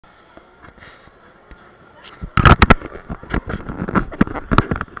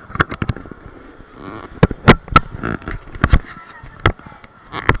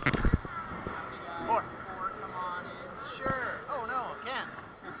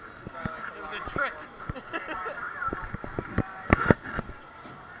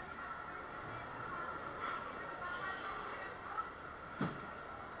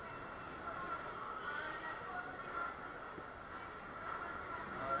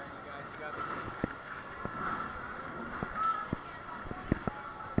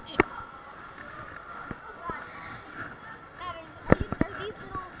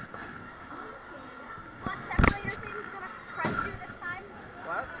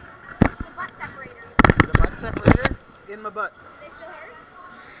in my butt. They still hurt?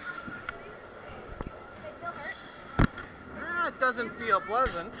 They still hurt? It doesn't feel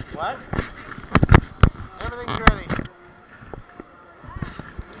pleasant. What? Everything's ready.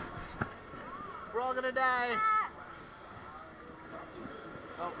 We're all gonna die.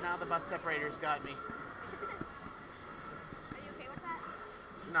 Oh, now the butt separator's got me. Are you okay with that?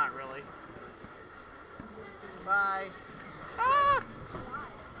 Not really. Bye. Ah!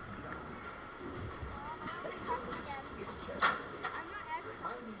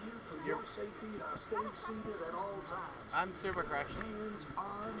 I'm super crushed.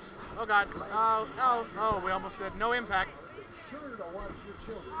 Oh god. Oh, we almost did. No impact.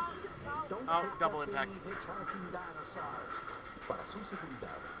 Oh, double impact. Para su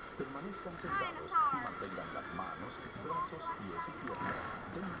seguridad, permanezcan sentados y mantengan las manos, brazos, pies y piernas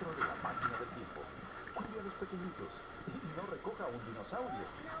dentro de la máquina del tiempo. Cuide a los pequeñitos y no recoja un dinosaurio.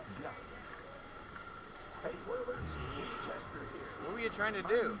 Gracias. Hey, Whirlers, it's Chester here. What were you trying to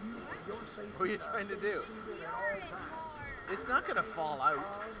do? What were you trying to do? It's not going to fall out.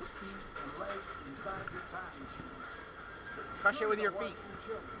 Crush it with your feet.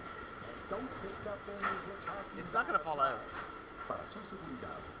 It's not going to fall out.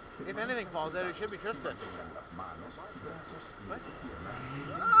 If anything falls out, it should be Tristan. What?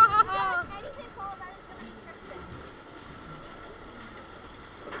 Anything falls out is going to be Tristan.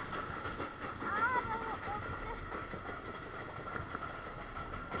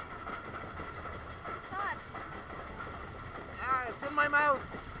 It's in my mouth.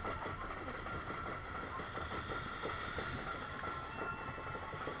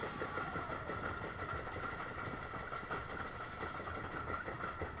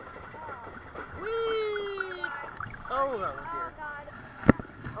 Whee! Oh, that was here.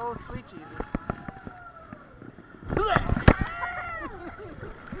 Oh, sweet Jesus.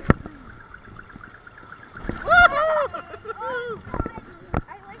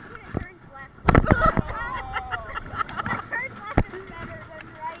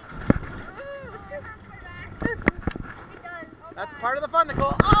 That's part of the fun,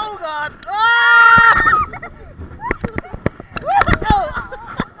 Nicole. Oh, God! Ah!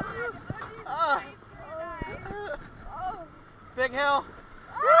 Big hill.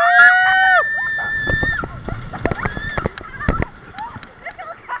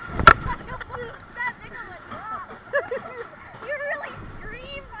 You really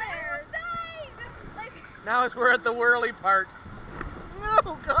screamed there. Now we're at the whirly part.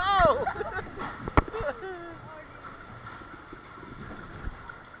 No, go!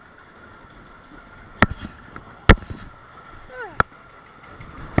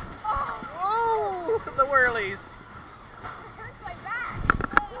 Oh, the whirlies. It hurts my back.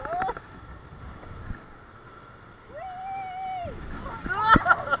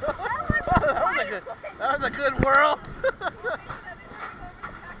 That was a good whirl.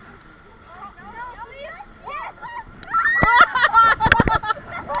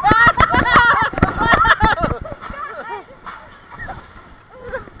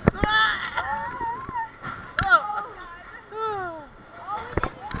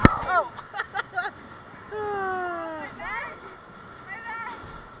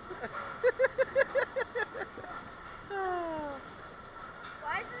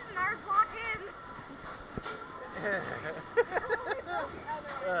 Why is this an art block in?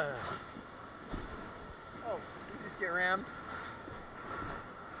 Oh, you just get rammed.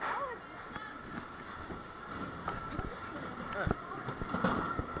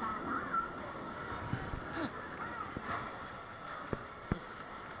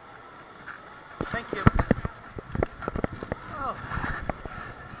 Thank you.